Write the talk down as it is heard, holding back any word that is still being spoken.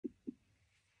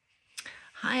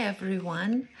Hi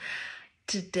everyone.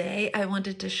 Today I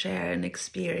wanted to share an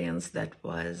experience that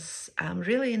was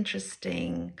really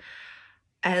interesting.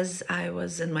 As I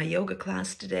was in my yoga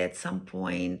class today, at some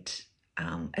point,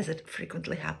 as it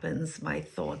frequently happens, my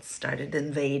thoughts started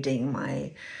invading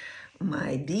my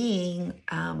being,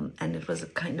 and it was a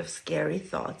kind of scary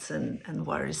thoughts and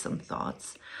worrisome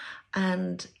thoughts.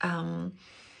 And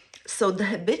so the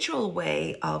habitual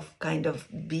way of kind of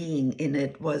being in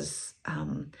it was,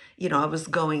 I was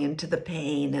going into the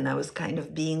pain and I was kind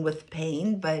of being with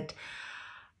pain, but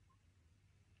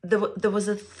there was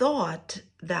a thought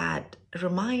that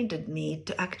reminded me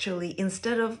to actually,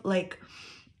 instead of like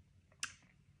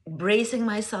bracing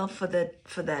myself for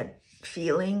that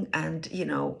feeling and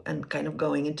and kind of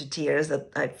going into tears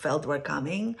that I felt were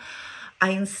coming, I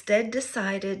instead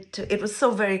decided to, it was so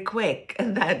very quick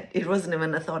and that it wasn't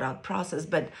even a thought out process,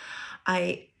 but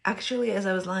I actually, as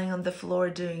I was lying on the floor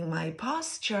doing my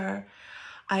posture,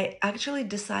 I actually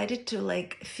decided to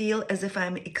like feel as if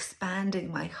I'm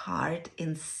expanding my heart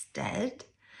instead.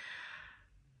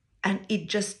 And it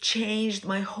just changed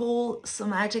my whole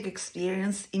somatic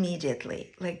experience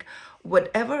immediately. Like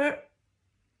whatever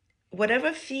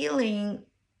feeling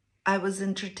I was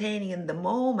entertaining in the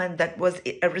moment, that was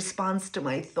a response to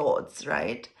my thoughts,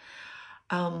 right?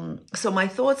 So my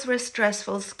thoughts were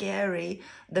stressful, scary.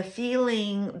 The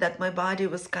feeling that my body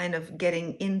was kind of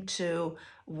getting into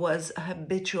was a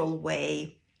habitual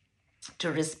way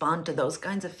to respond to those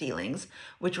kinds of feelings,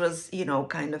 which was,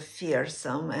 kind of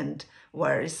fearsome and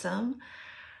worrisome.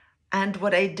 And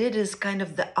what I did is kind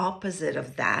of the opposite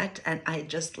of that. And I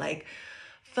just like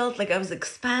felt like I was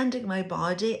expanding my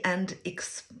body and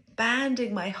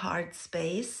expanding my heart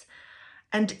space.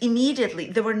 And immediately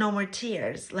there were no more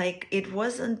tears. Like it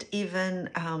wasn't even,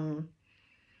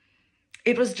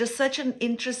 it was just such an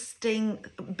interesting,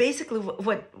 basically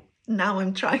what now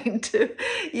I'm trying to,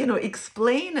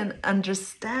 explain and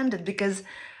understand it, because,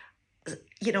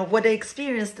 what I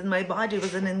experienced in my body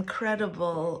was an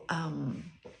incredible,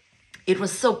 it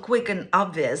was so quick and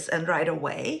obvious and right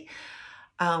away.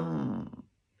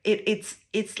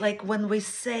 It's like when we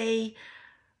say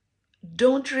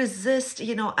don't resist,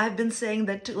 I've been saying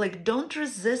that too, like don't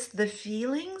resist the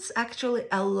feelings, actually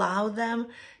allow them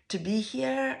to be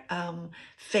here,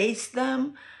 face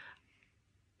them.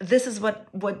 This is what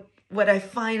I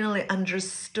finally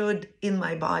understood in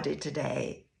my body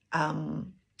today.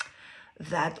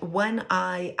 That when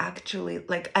I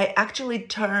actually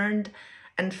turned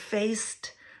and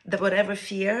faced the whatever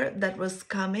fear that was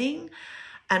coming,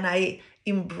 and I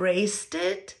embraced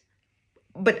it.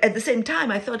 But at the same time,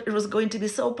 I thought it was going to be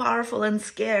so powerful and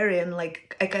scary, and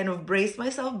like I kind of braced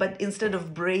myself, but instead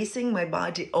of bracing, my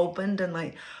body opened and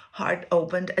my heart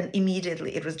opened, and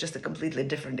immediately it was just a completely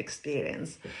different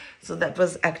experience. So that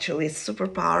was actually super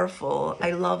powerful.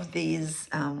 I love these.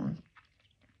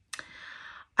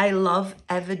 I love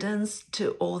evidence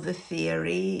to all the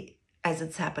theory as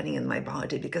it's happening in my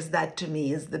body, because that to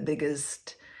me is the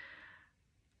biggest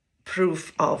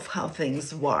proof of how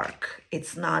things work.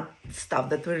 It's not stuff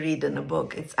that we read in a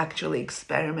book. It's actually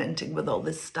experimenting with all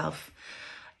this stuff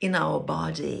in our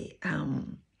body.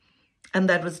 And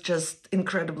that was just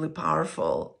incredibly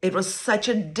powerful. It was such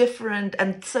a different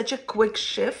and such a quick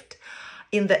shift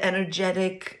in the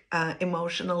energetic,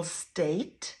 emotional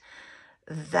state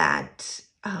that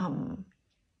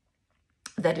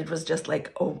that it was just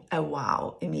like, oh, a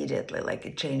wow, immediately, like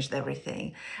it changed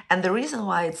everything. And the reason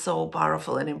why it's so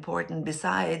powerful and important,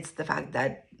 besides the fact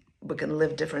that we can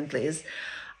live differently, is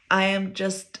I am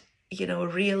just,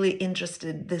 really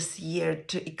interested this year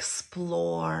to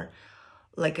explore,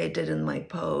 like I did in my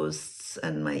posts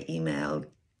and my email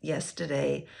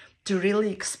yesterday, to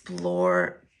really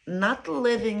explore not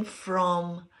living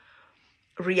from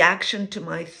reaction to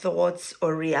my thoughts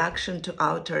or reaction to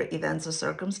outer events or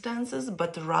circumstances,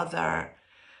 but rather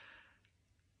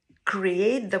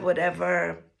create the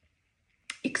whatever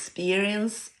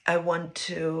experience I want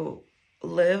to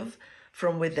live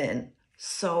from within.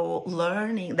 So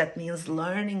learning, that means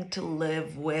learning to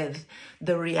live with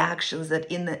the reactions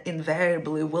that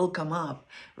invariably will come up,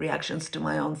 reactions to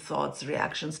my own thoughts,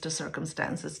 reactions to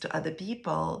circumstances, to other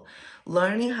people,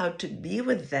 learning how to be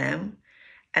with them,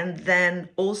 and then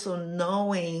also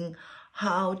knowing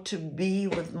how to be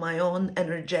with my own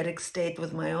energetic state,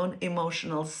 with my own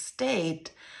emotional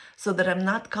state, so that I'm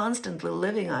not constantly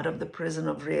living out of the prison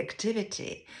of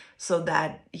reactivity. So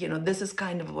that, this is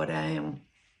kind of what I am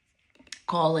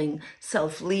calling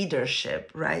self-leadership,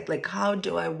 right? Like how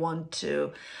do I want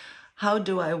to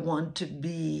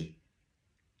be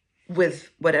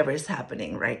with whatever is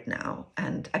happening right now.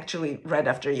 And actually, right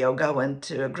after yoga, I went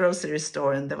to a grocery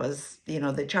store, and there was,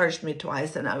 they charged me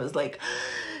twice, and I was like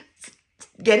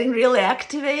getting really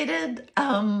activated.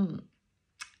 And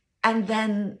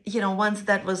then, once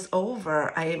that was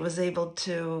over, I was able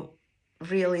to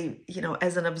really,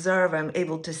 as an observer, I'm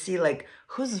able to see like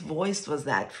whose voice was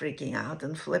that freaking out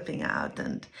and flipping out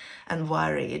and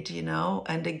worried,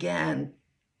 and again,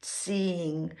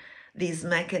 seeing these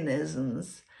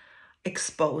mechanisms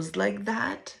exposed like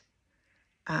that,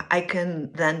 I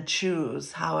can then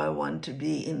choose how I want to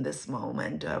be in this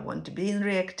moment. Do I want to be in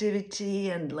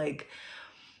reactivity and like,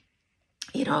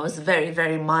 I was very,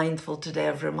 very mindful today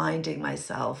of reminding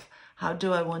myself, how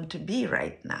do I want to be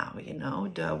right now?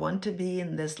 Do I want to be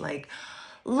in this like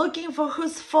looking for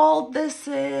whose fault this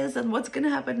is and what's going to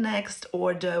happen next?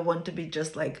 Or do I want to be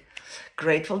just like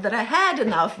grateful that I had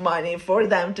enough money for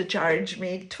them to charge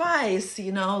me twice,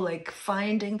 like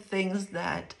finding things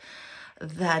that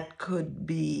could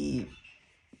be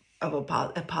of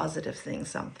a positive thing,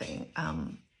 something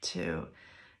to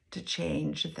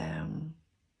change them,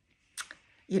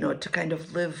 to kind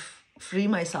of free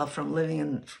myself from living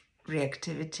in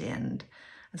reactivity and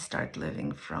start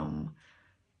living from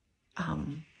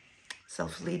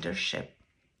self-leadership.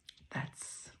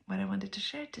 That's what I wanted to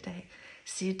share today.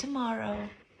 See you tomorrow.